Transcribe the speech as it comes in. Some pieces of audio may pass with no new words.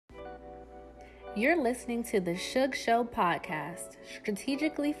You're listening to the Shug Show podcast,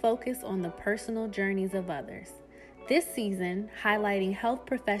 strategically focused on the personal journeys of others. This season, highlighting health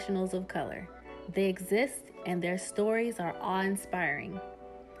professionals of color. They exist and their stories are awe-inspiring.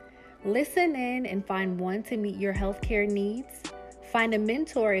 Listen in and find one to meet your healthcare needs, find a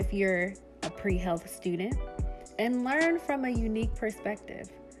mentor if you're a pre-health student, and learn from a unique perspective.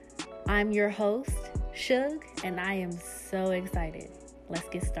 I'm your host, Shug, and I am so excited. Let's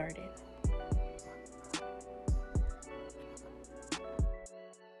get started.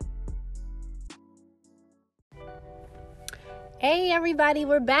 Hey everybody,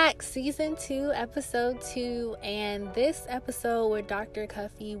 we're back. Season 2, episode 2, and this episode with Dr.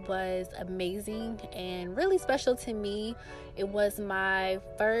 Cuffie was amazing and really special to me. It was my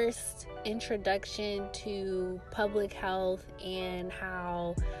first introduction to public health and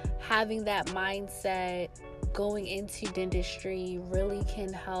how having that mindset going into dentistry really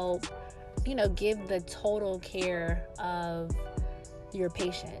can help, give the total care of your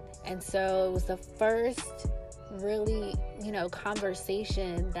patient. And so it was the first really,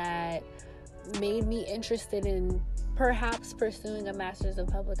 conversation that made me interested in perhaps pursuing a master's of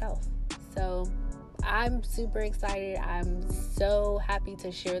public health. So I'm super excited. I'm so happy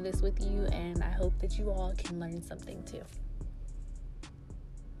to share this with you, and I hope that you all can learn something too.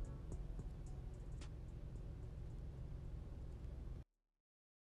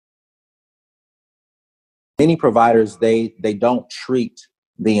 Many providers, they don't treat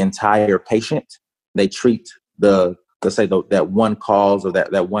the entire patient. They treat that one cause or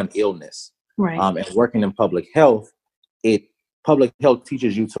that one illness. Right. And working in public health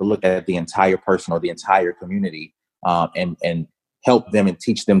teaches you to look at the entire person or the entire community, and help them and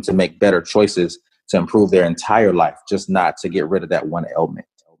teach them to make better choices to improve their entire life, just not to get rid of that one ailment.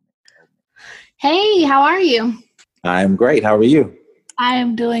 Hey, how are you? I'm great. How are you? I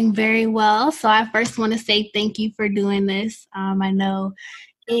am doing very well. So I first want to say thank you for doing this. I know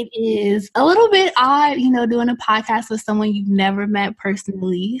it is a little bit odd, doing a podcast with someone you've never met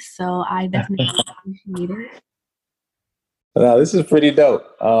personally. So I definitely appreciate it. Well, this is pretty dope.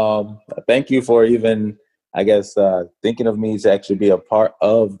 Thank you for even, thinking of me to actually be a part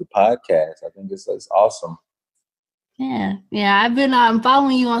of the podcast. I think this is awesome. Yeah. I've been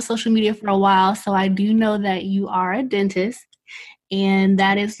following you on social media for a while, so I do know that you are a dentist. And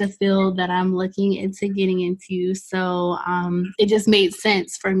that is the field that I'm looking into getting into. So it just made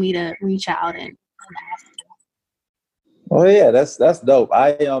sense for me to reach out and ask you. Oh yeah, that's dope.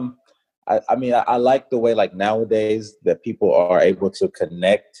 I like the way like nowadays that people are able to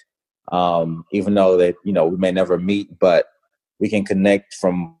connect, even though that we may never meet, but we can connect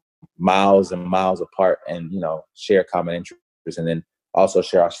from miles and miles apart and share common interests, and then also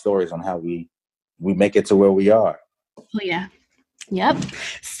share our stories on how we make it to where we are. Oh yeah. Yep.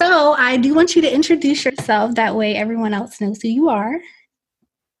 So I do want you to introduce yourself. That way everyone else knows who you are.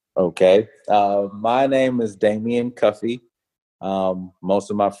 Okay. My name is Damian Cuffie. Most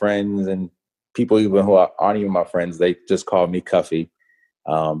of my friends and people even who aren't even my friends, they just call me Cuffie.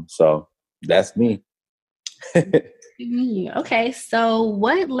 So that's me. Okay. So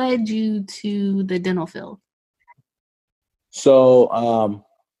what led you to the dental field? So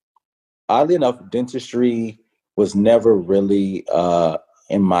oddly enough, dentistry was never really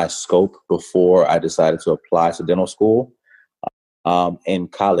in my scope before I decided to apply to dental school. In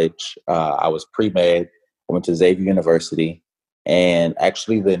college, I was pre-med. I went to Xavier University, and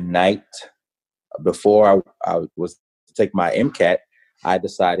actually the night before I was to take my MCAT, I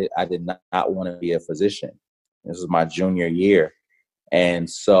decided I did not want to be a physician. This was my junior year. And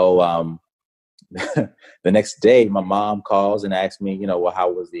so the next day, my mom calls and asks me, well,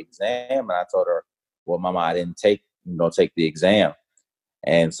 how was the exam? And I told her, well, Mama, I didn't take the exam.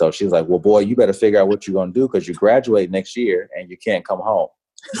 And so she was like, well, boy, you better figure out what you're going to do because you graduate next year and you can't come home.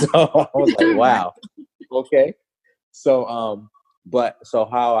 So I was like, wow, okay. So, so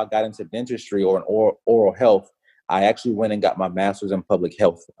how I got into dentistry or in oral health, I actually went and got my master's in public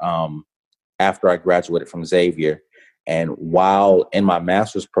health after I graduated from Xavier. And while in my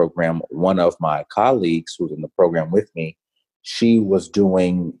master's program, one of my colleagues who was in the program with me, she was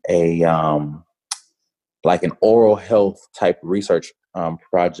doing an oral health type research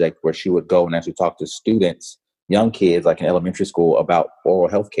project where she would go and actually talk to students, young kids, like in elementary school, about oral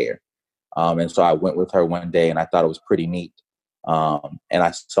health care. And so I went with her one day and I thought it was pretty neat. And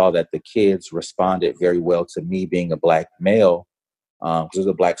I saw that the kids responded very well to me being a Black male, because it was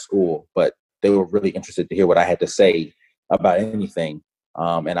a Black school, but they were really interested to hear what I had to say about anything.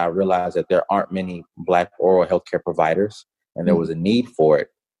 And I realized that there aren't many Black oral healthcare providers, and there was a need for it.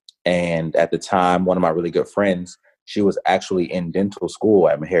 And at the time, one of my really good friends, she was actually in dental school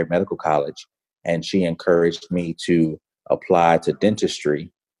at Meharry Medical College. and she encouraged me to apply to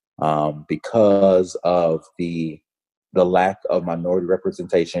dentistry because of the lack of minority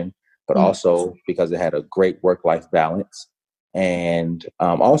representation, but also because it had a great work-life balance. And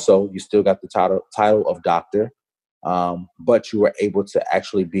also, you still got the title of doctor, but you were able to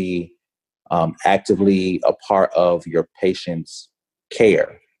actually be actively a part of your patient's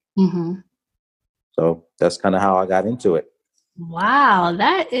care. Mm-hmm. So that's kind of how I got into it. Wow,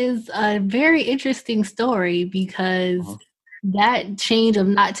 that is a very interesting story, because that change of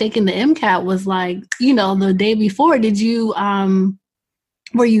not taking the MCAT was like, the day before. Did you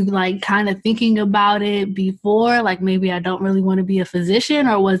were you like kind of thinking about it before, like maybe I don't really want to be a physician,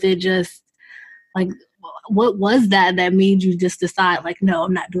 or was it just like, what was that made you just decide like, no,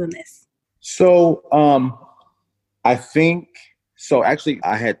 I'm not doing this? So I think so. Actually,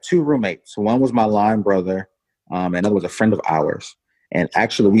 I had two roommates. One was my line brother, and another was a friend of ours. And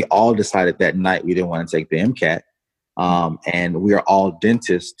actually, we all decided that night we didn't want to take the MCAT. And we are all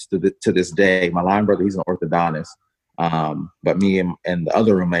dentists to this day. My line brother, he's an orthodontist. But me and the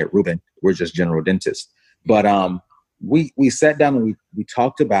other roommate, Ruben, we're just general dentists. But we sat down and we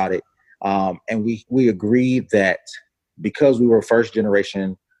talked about it. And we agreed that because we were first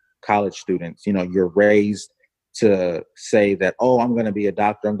generation college students, you're raised to say that, oh, I'm going to be a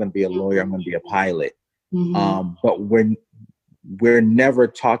doctor, I'm going to be a lawyer, I'm going to be a pilot. But we're never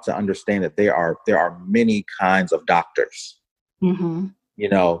taught to understand that there are many kinds of doctors. And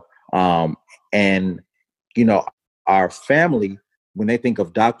our family, when they think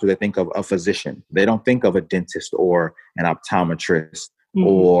of doctor, they think of a physician. They don't think of a dentist or an optometrist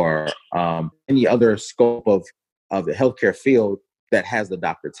or any other scope of the healthcare field that has the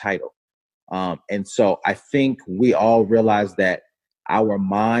doctor title. And so I think we all realized that our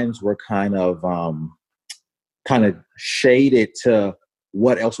minds were kind of shaded to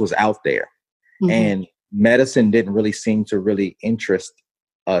what else was out there. And medicine didn't really seem to really interest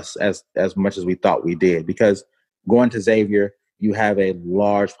us as much as we thought we did, because going to Xavier, you have a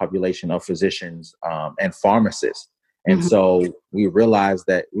large population of physicians and pharmacists. And so we realized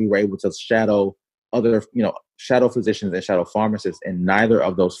that we were able to shadow other, shadow physicians and shadow pharmacists, and neither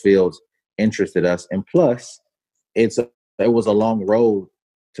of those fields interested us. And plus, it was a long road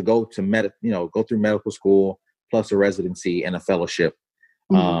to go to go through medical school, plus a residency and a fellowship.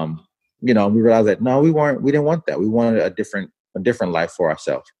 We realized that no, we didn't want that. We wanted a different life for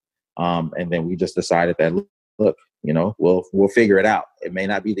ourselves. And then we just decided that, look, we'll figure it out. It may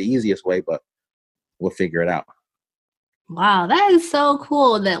not be the easiest way, but we'll figure it out. Wow, that is so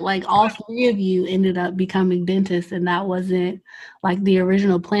cool that like all three of you ended up becoming dentists, and that wasn't like the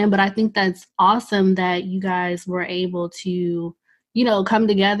original plan. But I think that's awesome that you guys were able to, come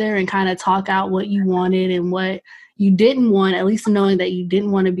together and kind of talk out what you wanted and what you didn't want, at least knowing that you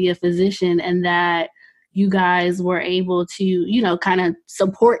didn't want to be a physician, and that you guys were able to, kind of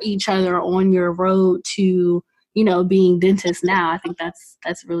support each other on your road to, being dentists now. I think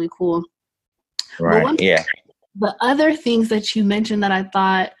that's really cool. Right. Yeah. The other things that you mentioned that I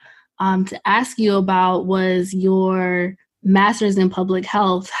thought to ask you about was your master's in public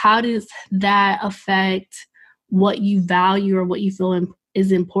health. How does that affect what you value or what you feel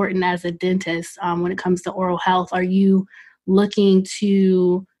is important as a dentist when it comes to oral health? Are you looking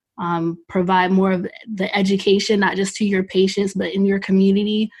to provide more of the education, not just to your patients, but in your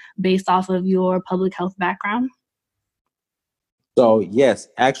community based off of your public health background? So yes,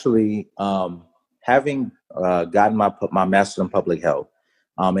 actually, having gotten my master's in public health,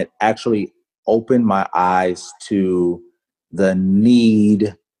 it actually opened my eyes to the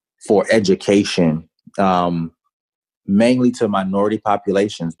need for education, mainly to minority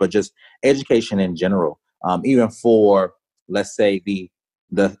populations, but just education in general. Even for, let's say, the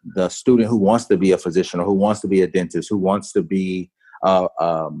student who wants to be a physician, or who wants to be a dentist, who wants to be a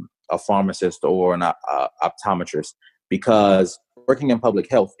pharmacist or an optometrist, because working in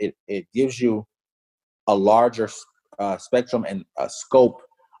public health, it gives you a larger spectrum and a scope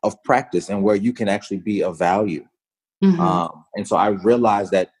of practice, and where you can actually be of value. And so I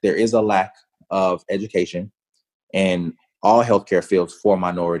realized that there is a lack of education in all healthcare fields for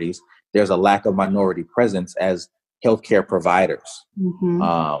minorities. There's a lack of minority presence as healthcare providers.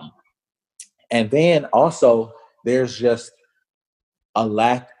 And then also there's just a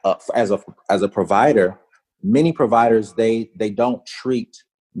lack of, as a provider, many providers, they don't treat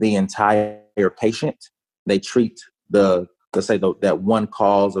the entire patient. They treat that one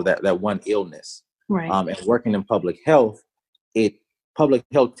cause or that one illness. Right. And working in public health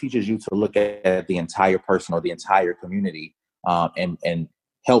teaches you to look at the entire person or the entire community, and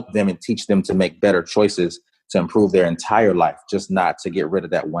help them and teach them to make better choices to improve their entire life, just not to get rid of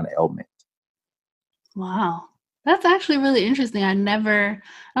that one ailment. Wow. That's actually really interesting. I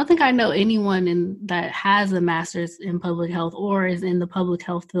don't think I know anyone that has a master's in public health or is in the public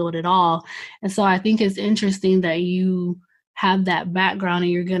health field at all. And so I think it's interesting that you have that background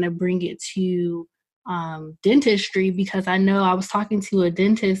and you're going to bring it to dentistry, because I know I was talking to a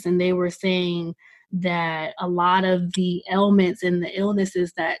dentist and they were saying that a lot of the ailments and the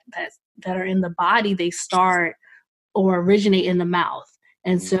illnesses that are in the body, they start or originate in the mouth.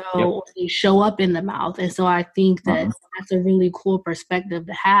 And Yep. so they show up in the mouth. And so I think that Uh-huh. that's a really cool perspective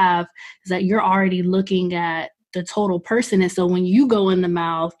to have, is that you're already looking at the total person. And so when you go in the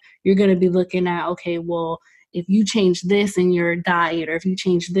mouth, you're going to be looking at, okay, well, if you change this in your diet, or if you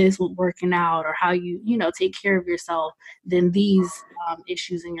change this with working out, or how take care of yourself, then these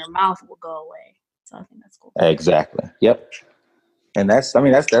issues in your mouth will go away. So I think that's cool. Exactly. Yep. And that's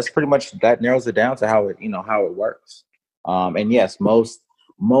pretty much, that narrows it down to how it works. And yes,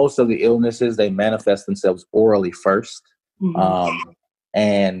 most of the illnesses, they manifest themselves orally first. Mm-hmm.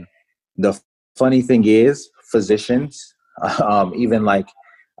 And the funny thing is, physicians, even like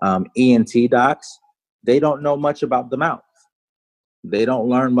ENT docs, they don't know much about the mouth. They don't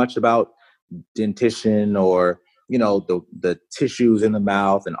learn much about dentition, or the tissues in the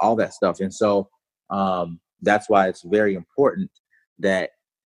mouth and all that stuff. And so that's why it's very important that,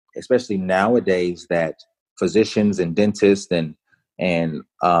 especially nowadays, that physicians and dentists and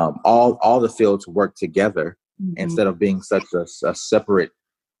all the fields work together, Mm-hmm. instead of being such a separate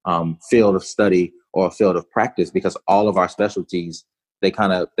field of study or a field of practice, because all of our specialties, they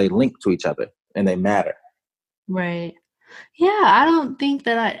link to each other and they matter. Right. Yeah, I don't think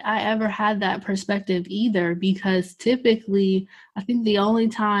that I ever had that perspective either, because typically, I think the only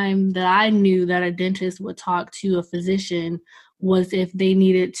time that I knew that a dentist would talk to a physician was if they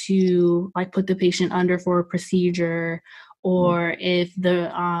needed to like put the patient under for a procedure, or if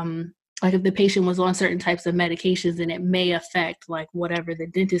the patient was on certain types of medications and it may affect like whatever the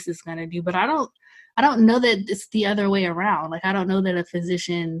dentist is going to do. But I don't know that it's the other way around. Like, I don't know that a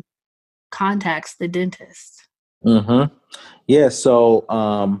physician contacts the dentist. Mm-hmm. Yeah. So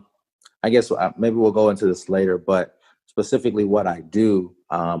I guess maybe we'll go into this later, but specifically what I do,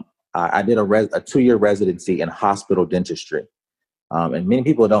 I did a 2-year residency in hospital dentistry. And many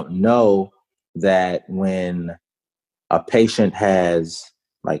people don't know that when a patient has,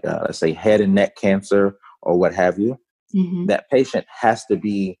 like, let's say, head and neck cancer or what have you, Mm-hmm. that patient has to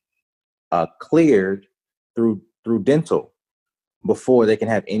be cleared through dental before they can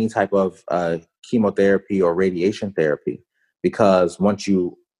have any type of chemotherapy or radiation therapy, because once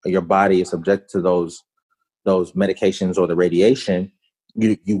your body is subject to those medications or the radiation,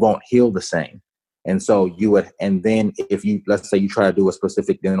 you won't heal the same. And so and then if let's say you try to do a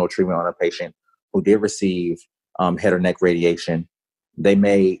specific dental treatment on a patient who did receive head or neck radiation, they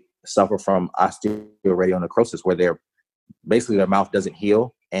may suffer from osteoradionecrosis, where basically their mouth doesn't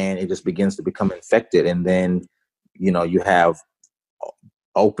heal and it just begins to become infected. And then, you have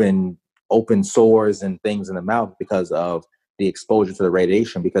open sores and things in the mouth because of the exposure to the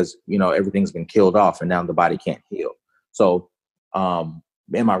radiation, because everything's been killed off and now the body can't heal. So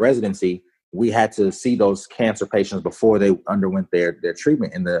in my residency, we had to see those cancer patients before they underwent their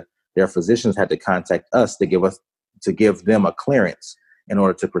treatment, and their physicians had to contact us to give them a clearance in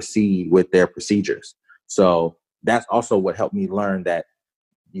order to proceed with their procedures. So that's also what helped me learn that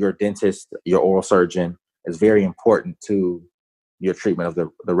your dentist, your oral surgeon, is very important to your treatment of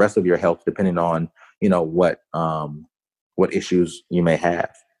the rest of your health, depending on what issues you may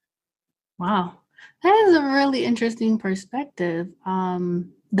have. Wow. That is a really interesting perspective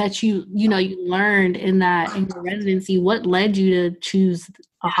that you learned in your residency. What led you to choose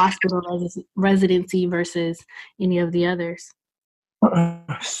a hospital residency versus any of the others?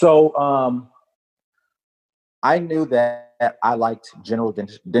 So I knew that I liked general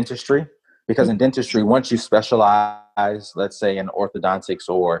dentistry, because in dentistry, once you specialize, let's say in orthodontics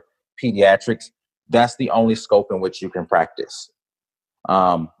or pediatrics, that's the only scope in which you can practice.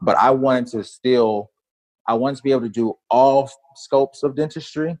 But I wanted to be able to do all scopes of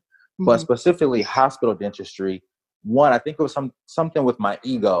dentistry, but Mm-hmm. specifically hospital dentistry. One, I think it was something with my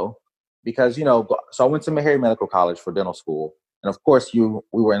ego, because so I went to Meharry Medical College for dental school, and of course, we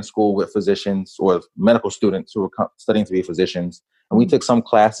were in school with physicians or medical students who were studying to be physicians, and we took some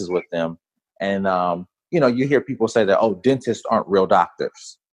classes with them. And you hear people say that, oh, dentists aren't real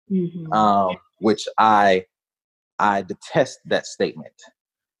doctors, Mm-hmm. which I detest that statement.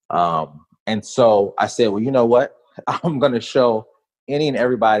 And so I said, well, you know what? I'm going to show any and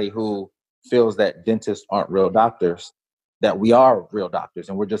everybody who feels that dentists aren't real doctors that we are real doctors,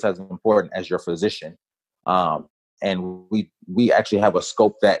 and we're just as important as your physician. And we actually have a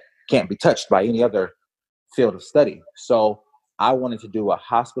scope that can't be touched by any other field of study. So I wanted to do a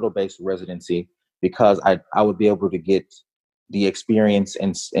hospital-based residency because I would be able to get the experience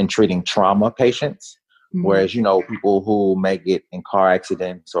in treating trauma patients. Whereas, people who may get in car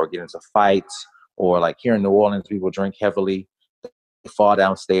accidents or get into fights, or like here in New Orleans, people drink heavily, they fall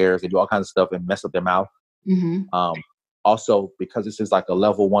downstairs, they do all kinds of stuff and mess up their mouth. Also, because this is like a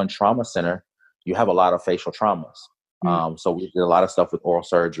level 1 trauma center, you have a lot of facial traumas. So we did a lot of stuff with oral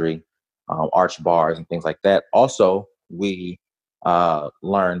surgery, arch bars and things like that. Also, we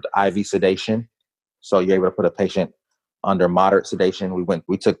learned IV sedation. So you're able to put a patient under moderate sedation.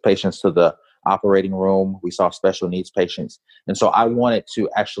 We took patients to the operating room. We saw special needs patients. And so I wanted to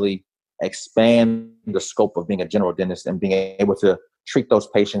actually expand the scope of being a general dentist and being able to treat those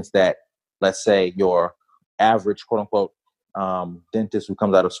patients that, let's say, your average, quote unquote, dentist who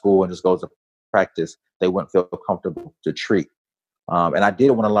comes out of school and just goes to practice, they wouldn't feel comfortable to treat. And I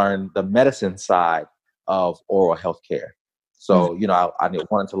did want to learn the medicine side of oral health care. So, I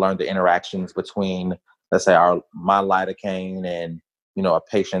wanted to learn the interactions between, let's say, my lidocaine and, a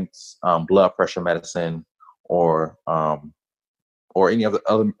patient's blood pressure medicine, or any of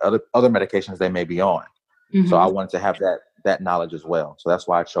the other medications they may be on. So I wanted to have that knowledge as well. So that's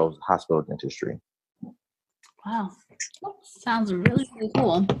why I chose hospital dentistry. Wow. Sounds really, really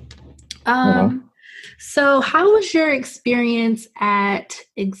cool. So how was your experience at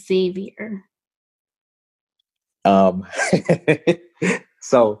Xavier?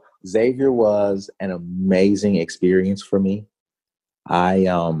 So Xavier was an amazing experience for me. I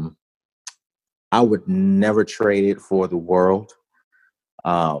would never trade it for the world.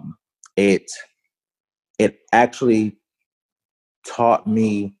 It actually taught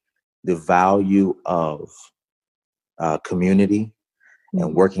me the value of community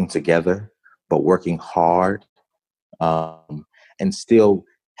and working together, but working hard, and still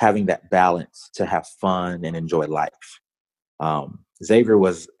having that balance to have fun and enjoy life. Xavier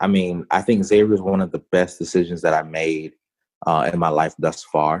was, I think Xavier was one of the best decisions that I made in my life thus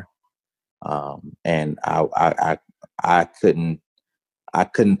far. And I couldn't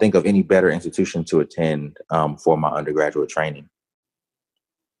think of any better institution to attend for my undergraduate training.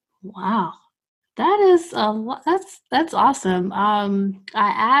 Wow. That is that's awesome. I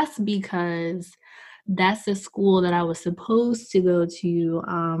asked because that's the school that I was supposed to go to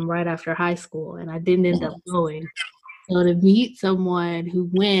right after high school, and I didn't end up going. So to meet someone who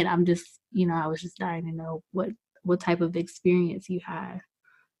went, I'm just, I was just dying to know what type of experience you had.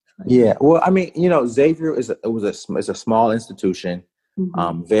 So, yeah. Well, Xavier is a small institution,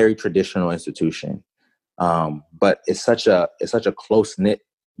 very traditional institution, but it's such a close knit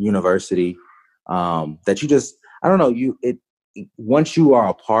university that you just, I don't know, once you are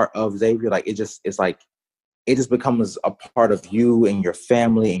a part of Xavier, like it just becomes a part of you and your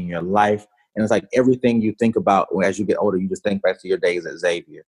family and your life. And it's like everything you think about as you get older, you just think back to your days at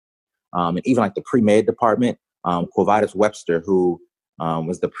Xavier. And even like the pre-med department, Quavitas Webster, who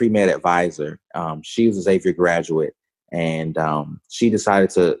was the pre-med advisor, she was a Xavier graduate, and she decided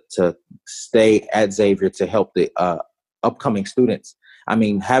to stay at Xavier to help the upcoming students.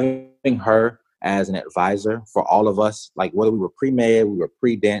 Having her as an advisor for all of us, like whether we were pre-med, we were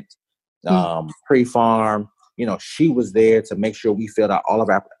pre-dent, pre-farm, she was there to make sure we filled out all of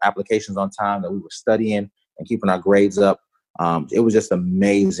our applications on time, that we were studying and keeping our grades up. It was just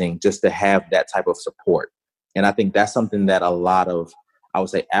amazing just to have that type of support. And I think that's something that a lot of, I would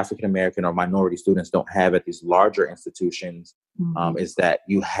say, African-American or minority students don't have at these larger institutions, is that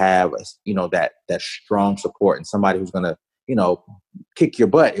you have, that strong support and somebody who's going to, kick your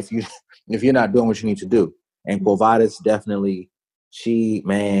butt if you're not doing what you need to do. And Quavitas definitely, she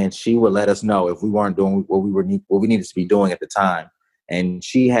would let us know if we weren't doing what we needed to be doing at the time. And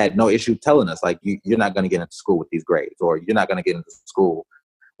she had no issue telling us, like, you're not going to get into school with these grades, or you're not going to get into school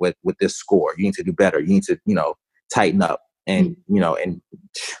with this score. You need to do better. You need to, tighten up. And, and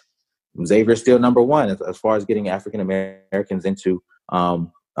Xavier's still number one as far as getting African Americans into the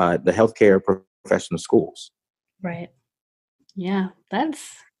healthcare professional schools. Right. Yeah,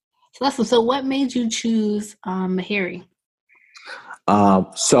 that's awesome. So what made you choose Meharry?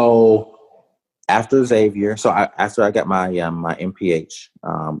 So after Xavier, after I got my my MPH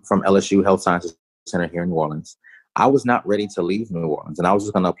from LSU Health Sciences Center here in New Orleans, I was not ready to leave New Orleans, and I was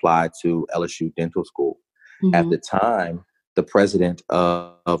just going to apply to LSU Dental School. At the time, the president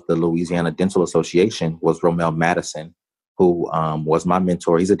of the Louisiana Dental Association was Romel Madison, who was my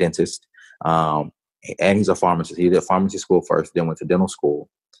mentor. He's a dentist, and he's a pharmacist. He did pharmacy school first, then went to dental school,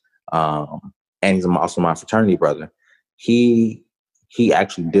 and he's also my fraternity brother. He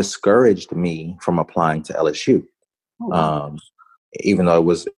actually discouraged me from applying to LSU, even though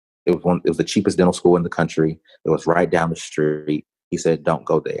It was the cheapest dental school in the country. It was right down the street. He said, don't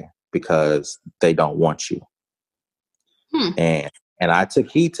go there because they don't want you. And I took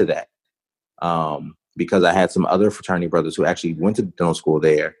heed to that because I had some other fraternity brothers who actually went to dental school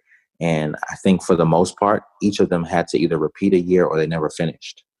there. And I think for the most part, each of them had to either repeat a year or they never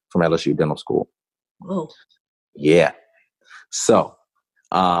finished from LSU Dental School. Whoa. Yeah. So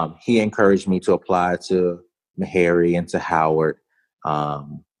he encouraged me to apply to Meharry and to Howard.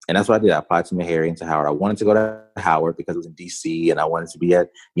 And that's what I did. I applied to Meharry and to Howard. I wanted to go to Howard because it was in DC and I wanted to be at,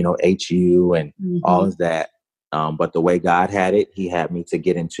 HU and all of that. But the way God had it, he had me to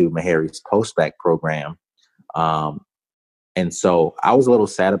get into Meharry's post-bac program. And so I was a little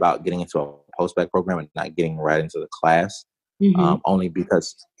sad about getting into a post-bac program and not getting right into the class, only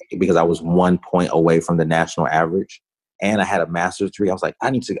because I was 1 point away from the national average. And I had a master's degree. I was like,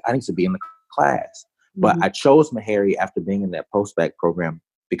 I need to be in the class. But I chose Meharry after being in that post-bac program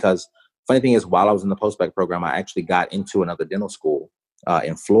because funny thing is, while I was in the post-bac program, I actually got into another dental school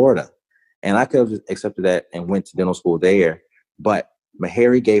in Florida. And I could have accepted that and went to dental school there. But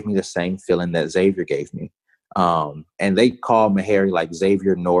Meharry gave me the same feeling that Xavier gave me. And they call Meharry like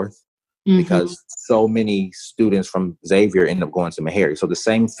Xavier North because so many students from Xavier end up going to Meharry. So the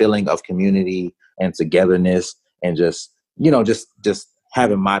same feeling of community and togetherness and just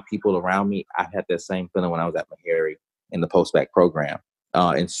having my people around me. I had that same feeling when I was at Meharry in the post-bac program.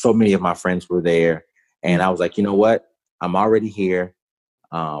 And so many of my friends were there. And I was like, you know what? I'm already here.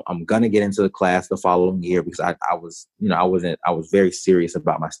 I'm going to get into the class the following year because I was very serious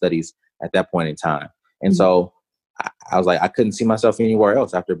about my studies at that point in time. And so I was like, I couldn't see myself anywhere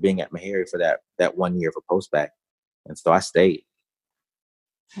else after being at Meharry for that 1 year for post-bac. And so I stayed.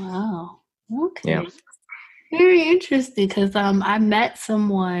 Wow. Okay. Yeah. Very interesting because I met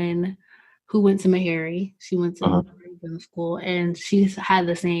someone who went to Meharry. She went to dental school and she had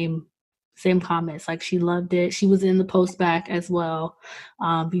the same comments. Like she loved it. She was in the post-bac as well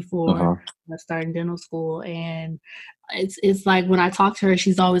before starting dental school. And it's like when I talk to her,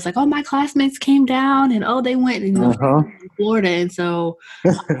 she's always like, "Oh, my classmates came down and they went to Florida." And so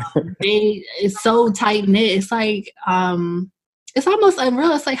it's so tight knit. It's like it's almost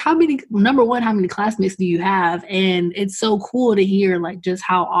unreal. It's like how many classmates do you have? And it's so cool to hear like just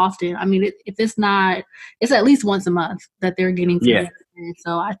how often. I mean, if it's not, it's at least once a month that they're getting together. Yeah. And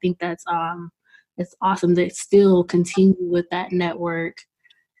so I think that's it's awesome to still continue with that network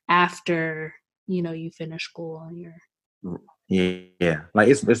after you finish school and you're. Yeah. Like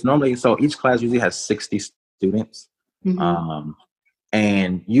it's normally, so each class usually has 60 students.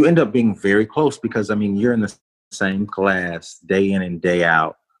 And you end up being very close because you're in the same class day in and day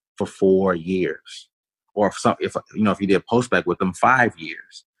out for 4 years, or if you did post-bac with them 5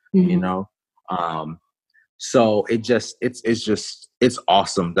 years, so it's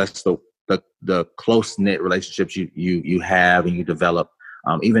awesome. That's the close-knit relationships you have and you develop.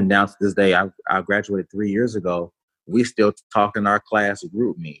 Even down to this day, I graduated 3 years ago. We still talk in our class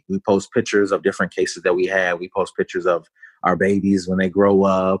group meet. We post pictures of different cases that we had. We post pictures of our babies when they grow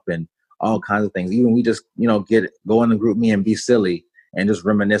up and all kinds of things. Even we just, go in the group me and be silly and just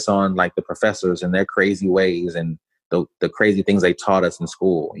reminisce on like the professors and their crazy ways and the crazy things they taught us in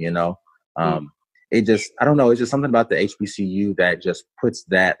school, It just, I don't know. It's just something about the HBCU that just puts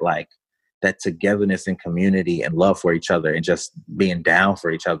that togetherness and community and love for each other and just being down for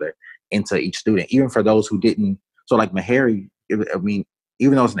each other into each student, even for those who didn't. So like Meharry,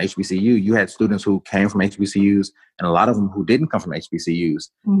 even though it's an HBCU, you had students who came from HBCUs and a lot of them who didn't come from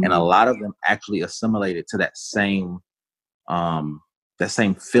HBCUs. And a lot of them actually assimilated to that same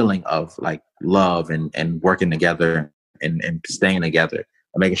feeling of like love and working together and staying together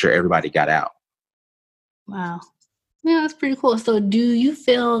and making sure everybody got out. Wow. Yeah, that's pretty cool. So do you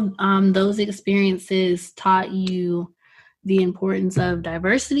feel those experiences taught you the importance of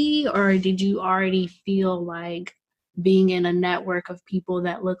diversity, or did you already feel like being in a network of people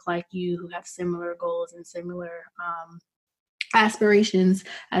that look like you, who have similar goals and similar aspirations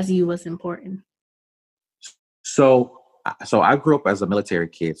as you, was important? So I grew up as a military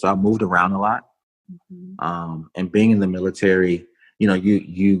kid, so I moved around a lot. And being in the military,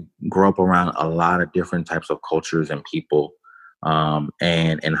 you grow up around a lot of different types of cultures and people.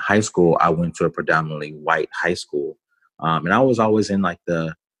 And in high school, I went to a predominantly white high school. And I was always in like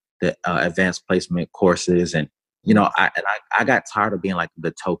the advanced placement courses. And, I got tired of being like the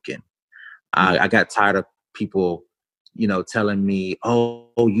token. I got tired of people, telling me,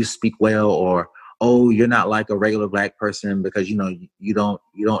 oh, you speak well, or, oh, you're not like a regular Black person because, you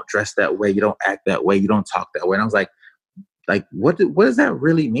don't dress that way. You don't act that way. You don't talk that way. And I was like, what does that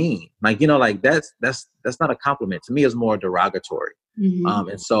really mean? Like, that's not a compliment. To me, it's more derogatory.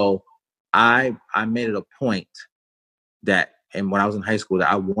 And so I made it a point that, and when I was in high school,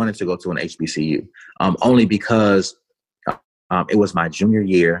 that I wanted to go to an HBCU, only because it was my junior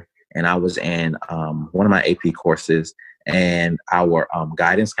year, and I was in one of my AP courses, and our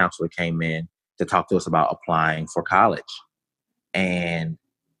guidance counselor came in to talk to us about applying for college. And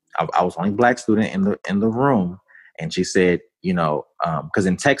I was the only Black student in the room, and she said, because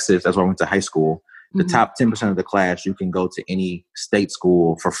in Texas, that's where I went to high school, the top 10% of the class, you can go to any state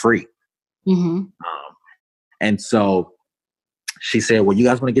school for free. And so she said, well, you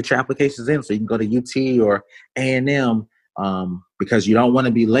guys want to get your applications in so you can go to UT or A&M, because you don't want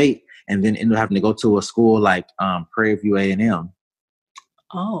to be late and then end up having to go to a school like Prairie View A&M.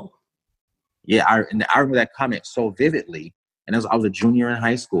 Oh. Yeah, I remember that comment so vividly. And I was a junior in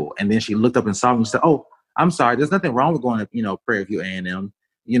high school. And then she looked up and saw me and said, oh, I'm sorry, there's nothing wrong with going to, Prairie View A&M,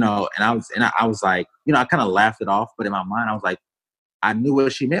 and I was like, I kind of laughed it off, but in my mind, I was like, I knew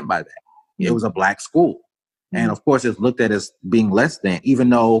what she meant by that. It was a Black school. And of course, it's looked at as being less than, even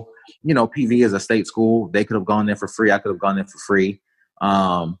though, PV is a state school. They could have gone there for free. I could have gone there for free.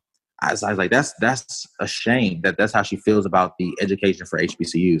 I was like, that's a shame that that's how she feels about the education for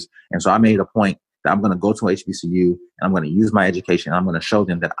HBCUs. And so I made a point that I'm going to go to HBCU and I'm going to use my education. And I'm going to show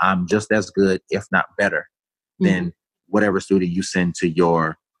them that I'm just as good, if not better, than whatever student you send to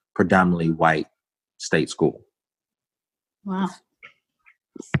your predominantly white state school. Wow.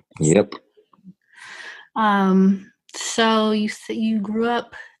 Yep. So you grew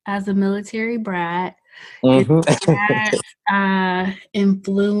up as a military brat. Did that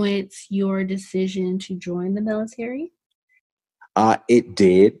influence your decision to join the military? It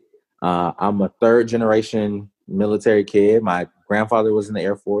did. I'm a third generation military kid. My grandfather was in the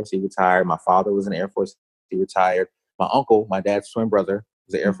Air Force. He retired. My father was in the Air Force. He retired. My uncle, my dad's twin brother,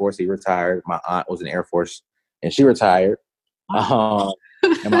 was in the Air Force. He retired. My aunt was in the Air Force and she retired. And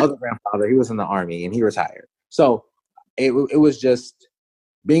my other grandfather, he was in the Army and he retired. So it was just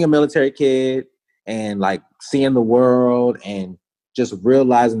being a military kid and like seeing the world and just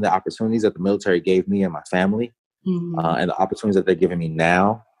realizing the opportunities that the military gave me and my family, and the opportunities that they're giving me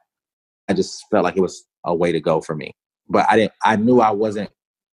now. I just felt like it was a way to go for me. But I knew I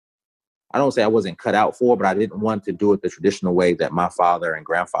don't say I wasn't cut out for, but I didn't want to do it the traditional way that my father and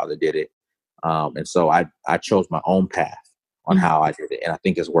grandfather did it. And so I chose my own path on how I did it. And I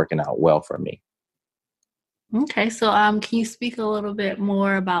think it's working out well for me. Okay. So can you speak a little bit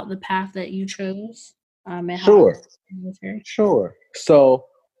more about the path that you chose? And Sure. Military? Sure. So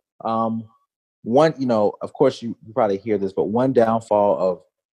one, of course you probably hear this, but one downfall of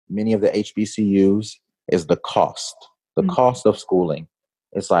many of the HBCUs is the cost. The cost of schooling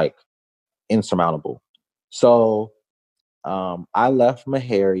is like insurmountable. So I left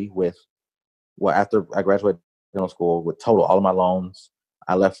Meharry after I graduated dental school with total all of my loans,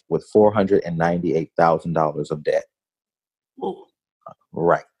 I left with $498,000 of debt. Ooh.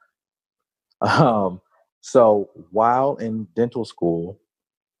 Right. So while in dental school,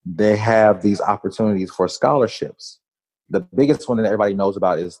 they have these opportunities for scholarships. The biggest one that everybody knows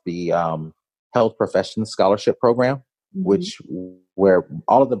about is the Health Professions Scholarship Program, where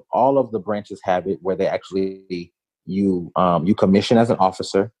all of the branches have it, where they actually you commission as an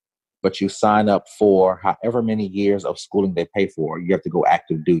officer, but you sign up for however many years of schooling they pay for. You have to go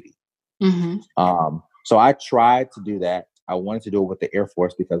active duty. So I tried to do that. I wanted to do it with the Air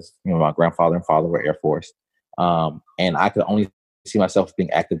Force because my grandfather and father were Air Force, and I could only see myself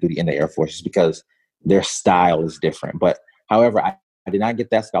being active duty in the Air Force just because their style is different. But however, I did not get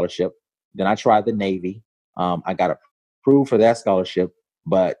that scholarship. Then I tried the Navy. I got approved for that scholarship,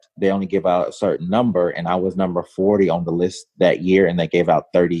 but they only give out a certain number, and I was number 40 on the list that year, and they gave out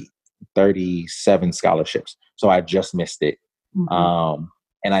 37 scholarships. So I just missed it.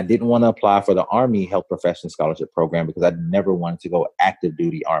 And I didn't want to apply for the Army Health Professions Scholarship Program because I never wanted to go active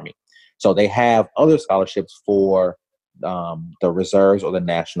duty Army. So they have other scholarships for the reserves or the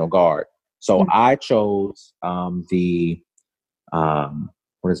National Guard. So I chose the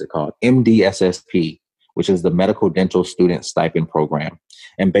what is it called? MDSSP, which is the Medical Dental Student Stipend Program.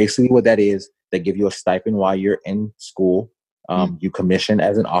 And basically what that is, they give you a stipend while you're in school. You commission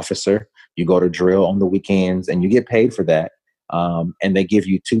as an officer, you go to drill on the weekends, and you get paid for that. And they give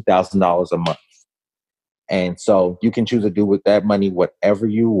you $2,000 a month. And so you can choose to do with that money whatever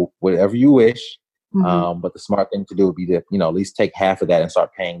you wish. But the smart thing to do would be to, at least take half of that and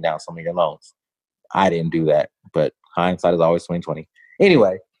start paying down some of your loans. I didn't do that, but hindsight is always 20/20.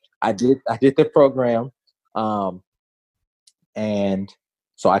 Anyway, I did the program. And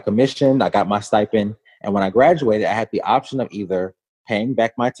so I commissioned, I got my stipend. And when I graduated, I had the option of either paying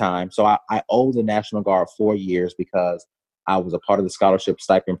back my time. So I owe the National Guard 4 years because I was a part of the scholarship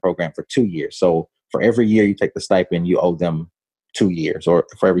stipend program for 2 years. So for every year you take the stipend, you owe them 2 years, or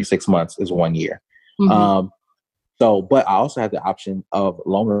for every 6 months is 1 year. Mm-hmm. But I also have the option of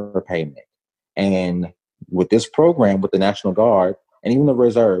loan repayment. And with this program, with the National Guard and even the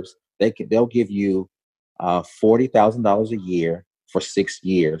reserves, they'll give you $40,000 a year for 6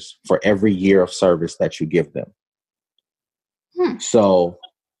 years for every year of service that you give them. So,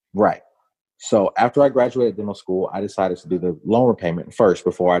 right. So after I graduated dental school, I decided to do the loan repayment first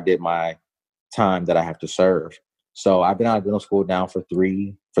before I did my time that I have to serve. So I've been out of dental school now for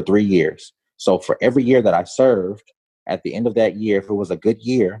 3 years. So for every year that I served, at the end of that year, if it was a good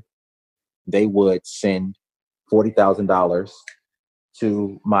year, they would send $40,000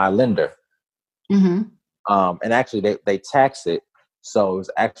 to my lender. Mm-hmm. And actually, they tax it, so it was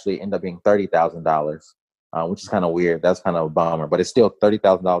actually end up being $30,000, which is kind of weird. That's kind of a bummer, but it's still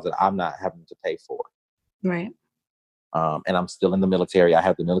 $30,000 that I'm not having to pay for. Right. And I'm still in the military. I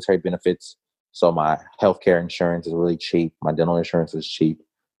have the military benefits, so my healthcare insurance is really cheap. My dental insurance is cheap,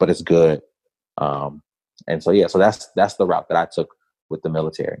 but it's good. And so so that's the route that I took with the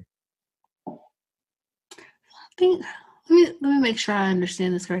military. Let me make sure I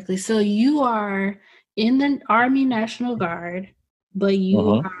understand this correctly. So you are in the Army National Guard, but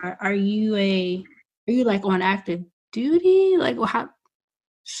you are you like on active duty? Like how?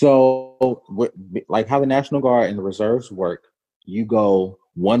 So like how the National Guard and the reserves work, you go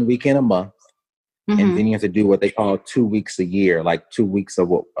 1 weekend a month, and then you have to do what they call 2 weeks a year, like 2 weeks of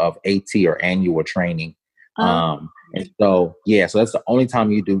AT or annual training. And so so that's the only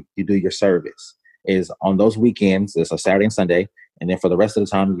time you do your service is on those weekends. It's a Saturday and Sunday, and then for the rest of the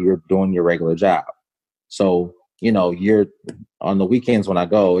time you're doing your regular job. So you're on the weekends when I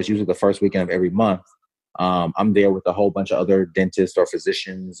go. It's usually the first weekend of every month. I'm there with a whole bunch of other dentists or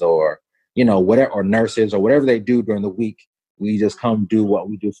physicians or whatever, or nurses or whatever they do during the week. We just come do what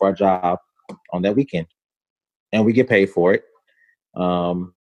we do for our job on that weekend, and we get paid for it.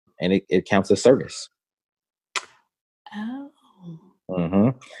 And it counts as service.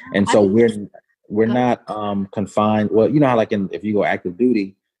 Oh. And so we're not confined. Well, you know how like if you go active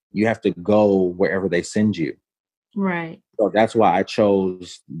duty, you have to go wherever they send you. Right. So that's why I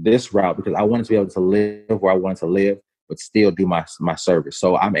chose this route, because I wanted to be able to live where I wanted to live, but still do my service.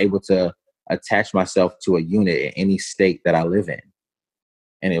 So I'm able to attach myself to a unit in any state that I live in,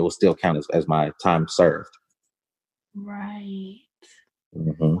 and it will still count as my time served. Right.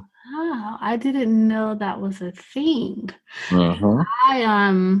 Wow, I didn't know that was a thing.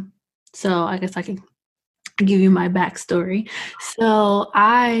 So I guess I can give you my backstory. So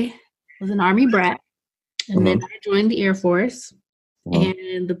I was an Army brat, and then I joined the Air Force,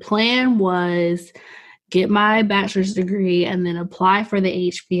 and the plan was get my bachelor's degree and then apply for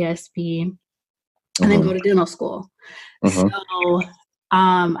the HBSP and then go to dental school. So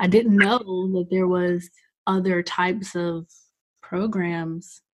I didn't know that there was other types of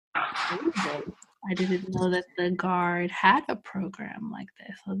programs. I didn't know that the Guard had a program like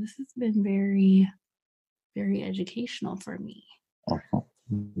this. So this has been very, very educational for me.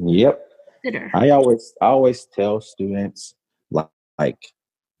 Yep. I always tell students like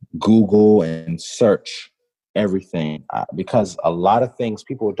Google and search everything, because a lot of things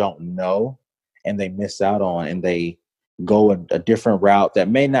people don't know and they miss out on, and they go a different route that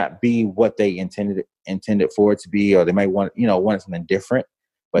may not be what they intended for it to be, or they might want something different.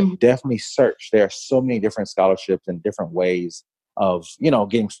 But definitely search. There are so many different scholarships and different ways of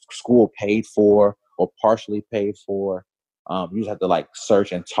getting school paid for or partially paid for. You just have to like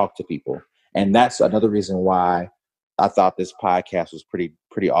search and talk to people, and that's another reason why I thought this podcast was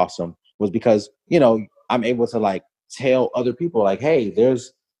pretty awesome, was because I'm able to like tell other people like, hey, there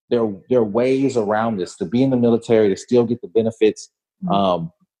are ways around this to be in the military, to still get the benefits,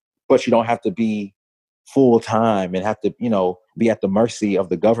 but you don't have to be full time and have to be at the mercy of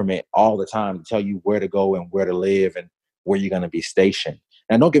the government all the time to tell you where to go and where to live and where you're going to be stationed.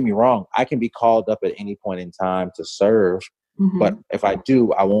 And don't get me wrong, I can be called up at any point in time to serve, but if I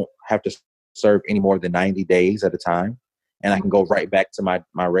do, I won't have to serve any more than 90 days at a time, and I can go right back to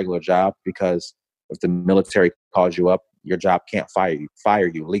my regular job, because if the military calls you up, your job can't fire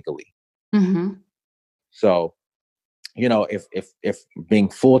you legally. So if being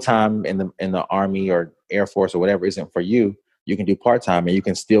full-time in the Army or Air Force or whatever isn't for you, you can do part-time and you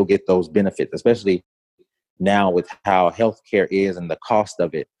can still get those benefits, especially now with how healthcare is and the cost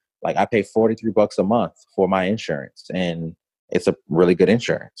of it. Like I pay $43 a month for my insurance, and it's a really good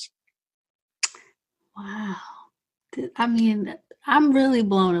insurance. Wow. I mean, I'm really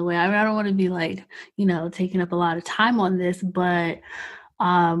blown away. I mean, I don't want to be like, taking up a lot of time on this, but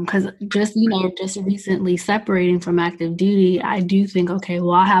Because just recently separating from active duty, I do think, okay,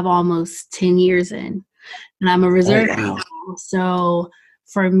 well, I have almost 10 years in, and I'm a reserve. Oh, wow. So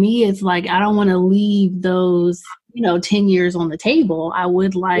for me, it's like, I don't want to leave those, 10 years on the table. I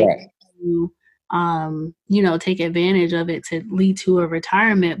would like Right. to, take advantage of it to lead to a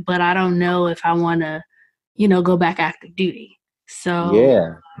retirement, but I don't know if I want to, go back active duty. So,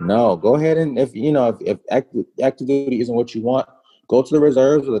 Yeah, no, go ahead and if active duty isn't what you want, go to the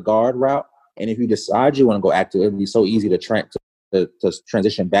reserves or the guard route. And if you decide you want to go active, it'll be so easy to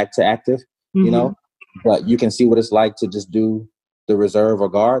transition back to active, you mhm. know. But you can see what it's like to just do the reserve or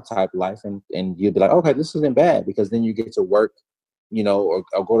guard type life, and you'll be like, okay, this isn't bad, because then you get to work, or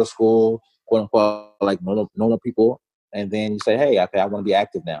go to school, quote unquote, like normal people, and then you say, hey, okay, I want to be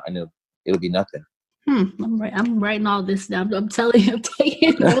active now, and it'll be nothing. I'm writing all this down. I'm telling you, I'm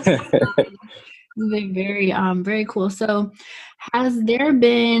taking notes. Very, very cool. So, has there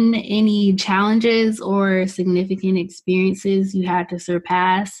been any challenges or significant experiences you had to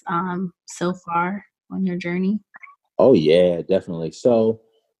surpass so far on your journey? Oh yeah, definitely. So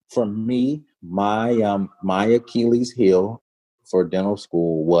for me, my Achilles heel for dental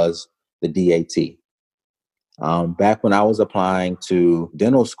school was the DAT. Back when I was applying to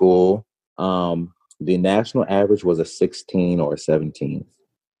dental school, the national average was a 16 or a 17.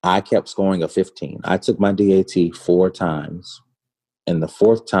 I kept scoring a 15. I took my DAT 4 times, and the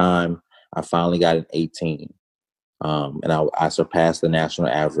fourth time I finally got an 18. And I surpassed the national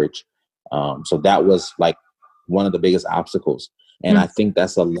average. So that was like one of the biggest obstacles, and I think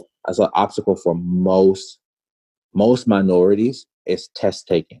that's an obstacle for most minorities is test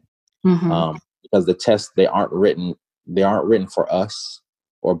taking, Mm-hmm. because the tests they aren't written for us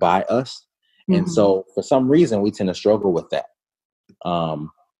or by us, and Mm-hmm. so for some reason we tend to struggle with that.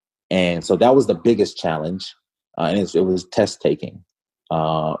 Um, and so that was the biggest challenge, and it was test taking.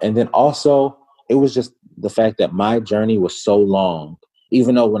 And then also, it was just the fact that my journey was so long.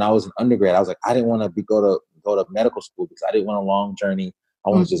 Even though when I was an undergrad, I was like, I didn't want to go to medical school because I didn't want a long journey. I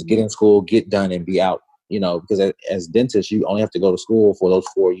want to just Mm-hmm. get in school, get done, and be out. Because as dentists, you only have to go to school for those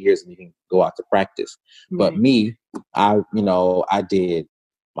 4 years, and you can go out to practice. But Right. me, I did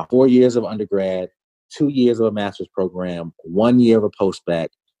my 4 years of undergrad, 2 years of a master's program, 1 year of a postbac,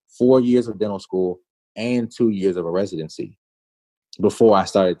 4 years of dental school, and 2 years of a residency before I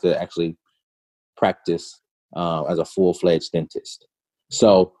started to actually practice as a full-fledged dentist.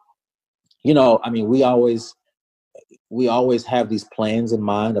 So, I mean, we always have these plans in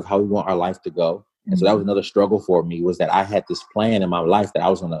mind of how we want our life to go. And so that was another struggle for me, was that I had this plan in my life that I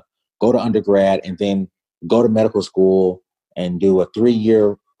was going to go to undergrad and then go to medical school and do a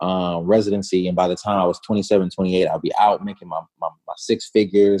 3-year residency. And by the time I was 27, 28, I'll be out making my 6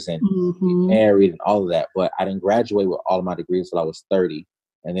 figures and be Mm-hmm. married and all of that. But I didn't graduate with all of my degrees until I was 30,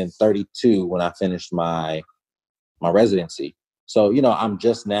 and then 32 when I finished my residency. So, I'm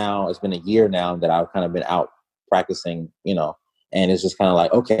just now, it's been a year now that I've kind of been out practicing, and it's just kind of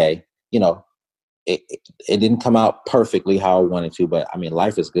like, okay, it didn't come out perfectly how I wanted to, but I mean,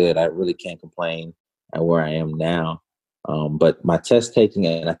 life is good. I really can't complain at where I am now. But my test taking,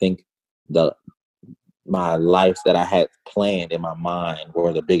 and I think the my life that I had planned in my mind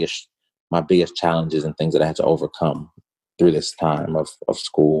were my biggest challenges and things that I had to overcome through this time of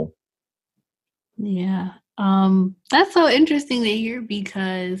school. Yeah. That's so interesting to hear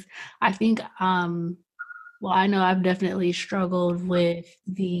because I think, well, I know I've definitely struggled with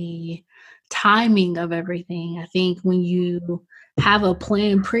the timing of everything. I think when you have a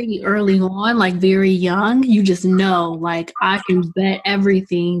plan pretty early on, like very young, you just know, like, I can bet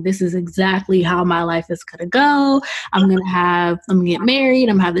everything. This is exactly how my life is going to go. I'm going to get married.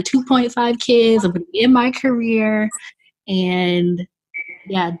 I'm going to have the 2.5 kids. I'm going to be in my career. And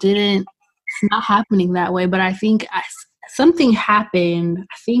yeah, it's not happening that way. But I think something happened.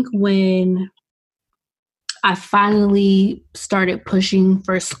 I think when I finally started pushing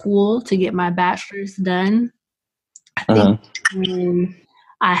for school to get my bachelor's done, I think Uh-huh. when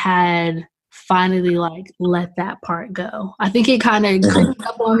I had finally like let that part go. I think it kind of Uh-huh. creeps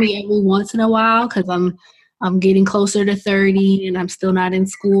up on me every once in a while because I'm getting closer to 30 and I'm still not in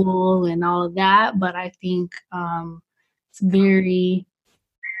school and all of that. But I think it's very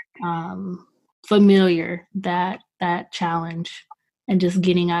familiar, that challenge and just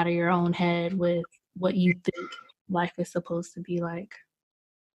getting out of your own head with what you think life is supposed to be like.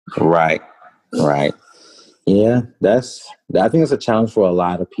 Right. Right. Yeah, I think it's a challenge for a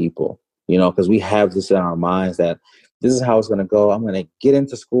lot of people, because we have this in our minds that this is how it's going to go. I'm going to get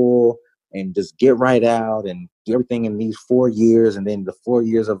into school and just get right out and do everything in these 4 years, and then the 4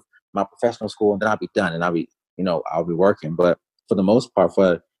 years of my professional school, and then I'll be done, and I'll be working. But for the most part,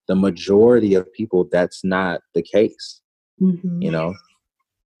 for the majority of people, that's not the case, Mm-hmm. you know?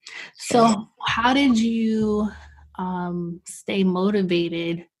 So how did you stay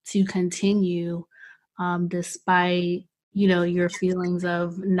motivated to continue despite, your feelings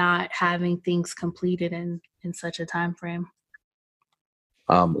of not having things completed in such a time frame?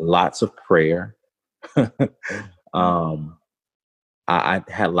 Lots of prayer. um, I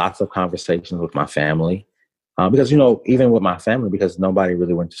had lots of conversations with my family. Because, even with my family, because nobody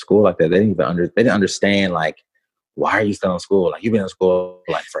really went to school like that. They didn't understand, like, why are you still in school? Like, you've been in school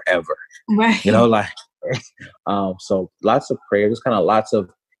like forever, Right. like, so lots of prayer, just kind of lots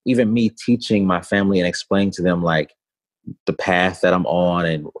of, even me teaching my family and explaining to them, like, the path that I'm on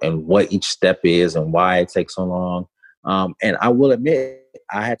and what each step is and why it takes so long. And I will admit,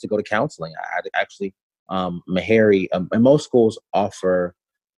 I had to go to counseling. I had to actually, Meharry, and most schools offer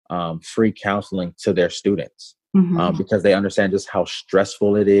free counseling to their students, Mm-hmm. because they understand just how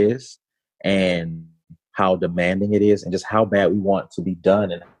stressful it is and how demanding it is and just how bad we want to be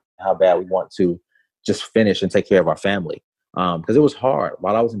done and how bad we want to just finish and take care of our family. Because it was hard.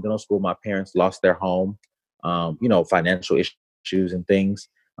 While I was in dental school, my parents lost their home, financial issues and things.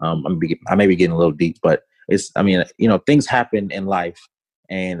 I may be getting a little deep, but things happen in life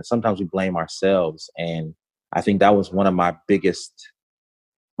and sometimes we blame ourselves. And I think that was one of my biggest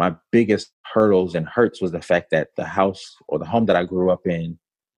hurdles and hurts, was the fact that the house or the home that I grew up in,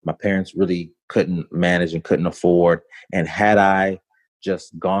 my parents really couldn't manage and couldn't afford. And had I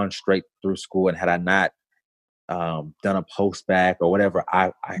just gone straight through school and had I not done a post back or whatever,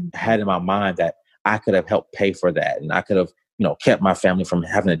 I had in my mind that I could have helped pay for that. And I could have, kept my family from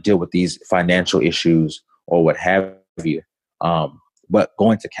having to deal with these financial issues or what have you. But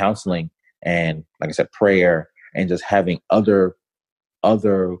going to counseling and, like I said, prayer and just having other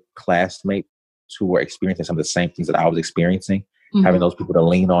classmates who were experiencing some of the same things that I was experiencing, having those people to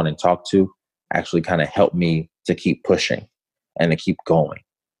lean on and talk to actually kind of helped me to keep pushing and to keep going.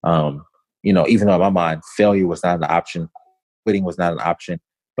 Even though in my mind, failure was not an option, quitting was not an option.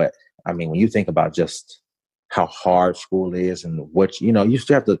 But I mean, when you think about just how hard school is and what, you're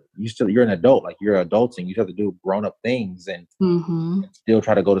an adult, like you're adulting, you have to do grown up things and still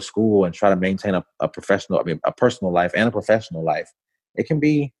try to go to school and try to maintain a personal life and a professional life. It can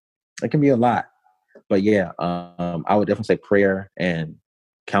be a lot. But yeah, I would definitely say prayer and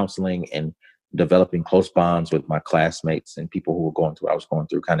counseling and developing close bonds with my classmates and people who were going through what I was going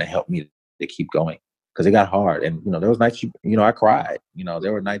through kind of helped me to keep going, because it got hard. And, there was nights, I cried.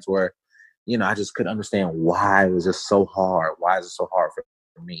 There were nights where, I just couldn't understand why it was just so hard. Why is it so hard for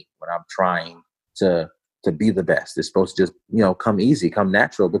me when I'm trying to be the best? It's supposed to just, come easy, come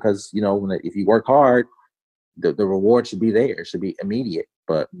natural, because, if you work hard, the reward should be there. It should be immediate,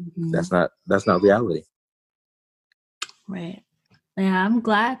 but that's not reality. Right. Yeah, I'm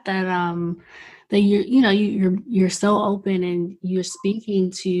glad that that you're so open and you're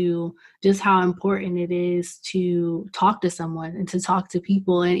speaking to just how important it is to talk to someone and to talk to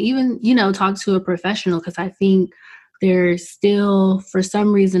people and even, talk to a professional, because I think there's still, for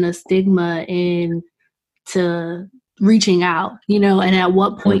some reason, a stigma to reaching out, and at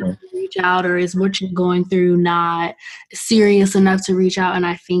what point you reach out, or is what you're going through not serious enough to reach out. And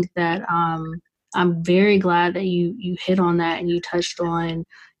I think that I'm very glad that you hit on that and you touched on,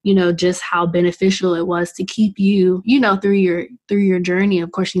 just how beneficial it was to keep you, through your journey.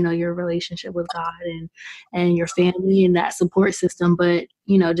 Of course, your relationship with God and your family and that support system, but,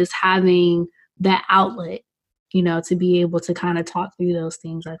 just having that outlet, to be able to kind of talk through those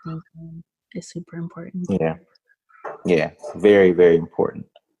things, I think is super important. Yeah. Yeah. Very, very important.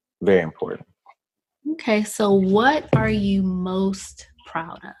 Very important. Okay. So what are you most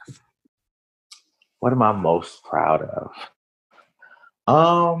proud of? What am I most proud of?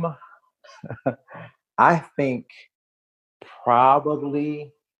 Um, I think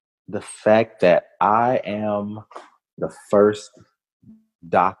probably the fact that I am the first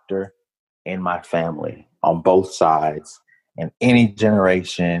doctor in my family on both sides in any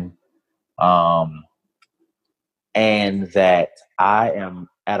generation. And that I am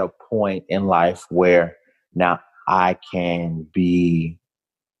at a point in life where now I can be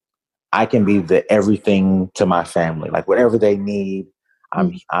the everything to my family. Like whatever they need,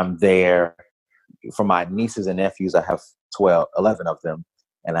 I'm there. For my nieces and nephews, I have 11 of them,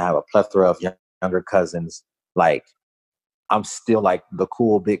 and I have a plethora of younger cousins. Like I'm still like the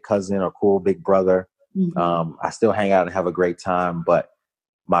cool big cousin or cool big brother. I still hang out and have a great time, but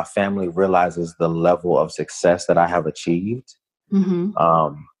my family realizes the level of success that I have achieved.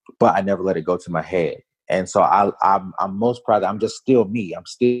 But I never let it go to my head. And so I'm most proud that I'm just still me. I'm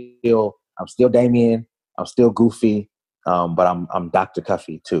still Damien. I'm still goofy. but I'm Dr.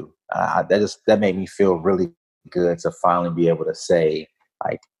 Cuffie too. That made me feel really good to finally be able to say,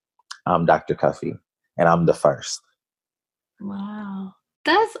 like, I'm Dr. Cuffie and I'm the first. Wow.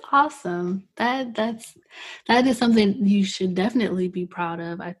 That's awesome. That is something you should definitely be proud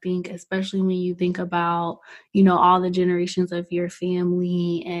of. I think, especially when you think about, all the generations of your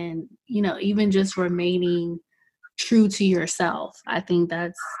family and, even just remaining true to yourself. I think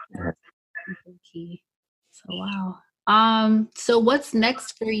that's super key. So wow. So what's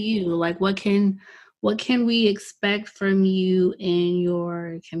next for you? Like what can we expect from you in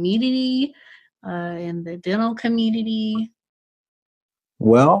your community, in the dental community?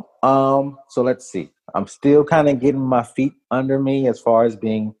 Well, so let's see. I'm still kind of getting my feet under me as far as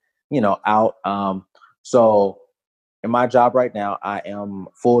being, out. So in my job right now, I am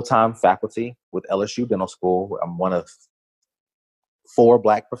full-time faculty with LSU Dental School. I'm one of 4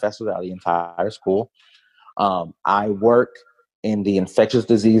 Black professors out of the entire school. I work in the Infectious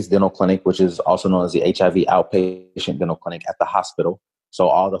Disease Dental Clinic, which is also known as the HIV Outpatient Dental Clinic at the hospital. So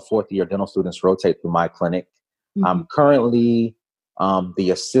all the 4th-year dental students rotate through my clinic. Mm-hmm. I'm currently the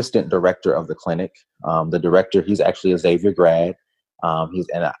assistant director of the clinic. The director, he's actually a Xavier grad. He's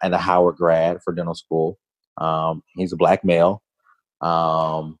and a Howard grad for dental school. He's a Black male.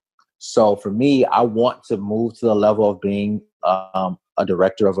 So for me, I want to move to the level of being a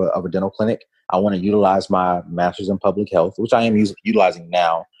director of a dental clinic. I want to utilize my master's in public health, which I am utilizing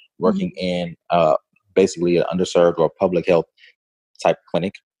now, working in basically an underserved or public health type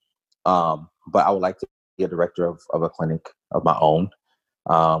clinic. But I would like to be a director of a clinic of my own.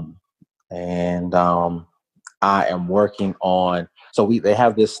 And I am working on, so they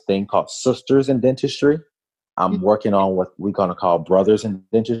have this thing called Sisters in Dentistry. I'm working on what we're going to call Brothers in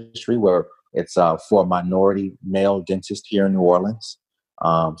Dentistry, where it's for minority male dentists here in New Orleans,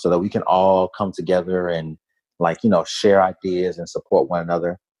 so that we can all come together and share ideas and support one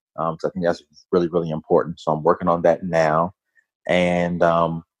another. So I think that's really, really important. So I'm working on that now. And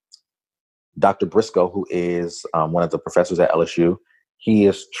Dr. Briscoe, who is one of the professors at LSU, he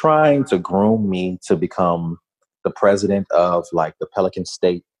is trying to groom me to become the president of the Pelican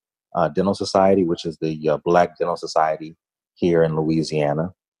State Dental Society, which is the Black Dental Society here in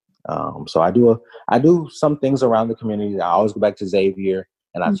Louisiana. So I do some things around the community. I always go back to Xavier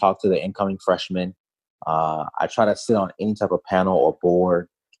and I talk to the incoming freshmen. I try to sit on any type of panel or board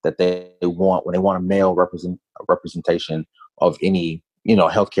that they want when they want a male representation of any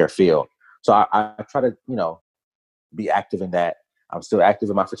healthcare field. So I try to be active in that. I'm still active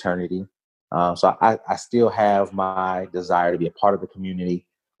in my fraternity. So I still have my desire to be a part of the community.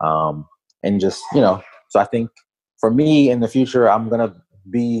 And just, so I think for me in the future, I'm going to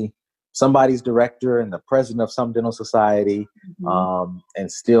be somebody's director and the president of some dental society,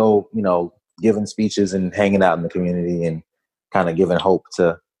 and still, giving speeches and hanging out in the community and kind of giving hope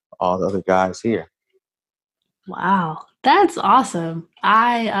to all the other guys here. Wow, that's awesome.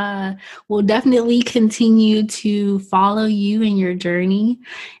 I will definitely continue to follow you in your journey.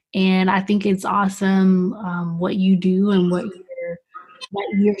 And I think it's awesome what you do and that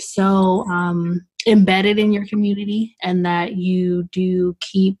you're so embedded in your community and that you do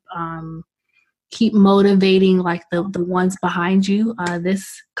keep motivating the ones behind you.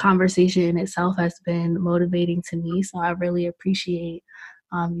 This conversation in itself has been motivating to me. So I really appreciate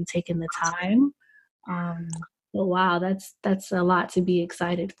you taking the time. But wow, that's a lot to be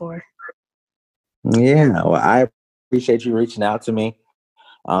excited for. Yeah, well, I appreciate you reaching out to me,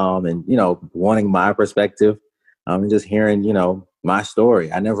 and wanting my perspective, and just hearing my story.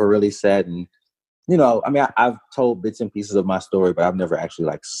 I never really said, and I mean, I've told bits and pieces of my story, but I've never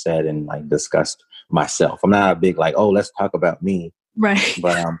actually said and discussed myself. I'm not a big oh, let's talk about me, Right?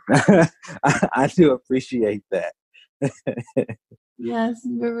 But I do appreciate that. Yes,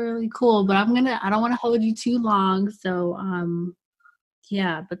 really cool. But I don't want to hold you too long. So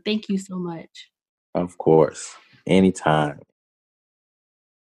yeah, but thank you so much. Of course, anytime.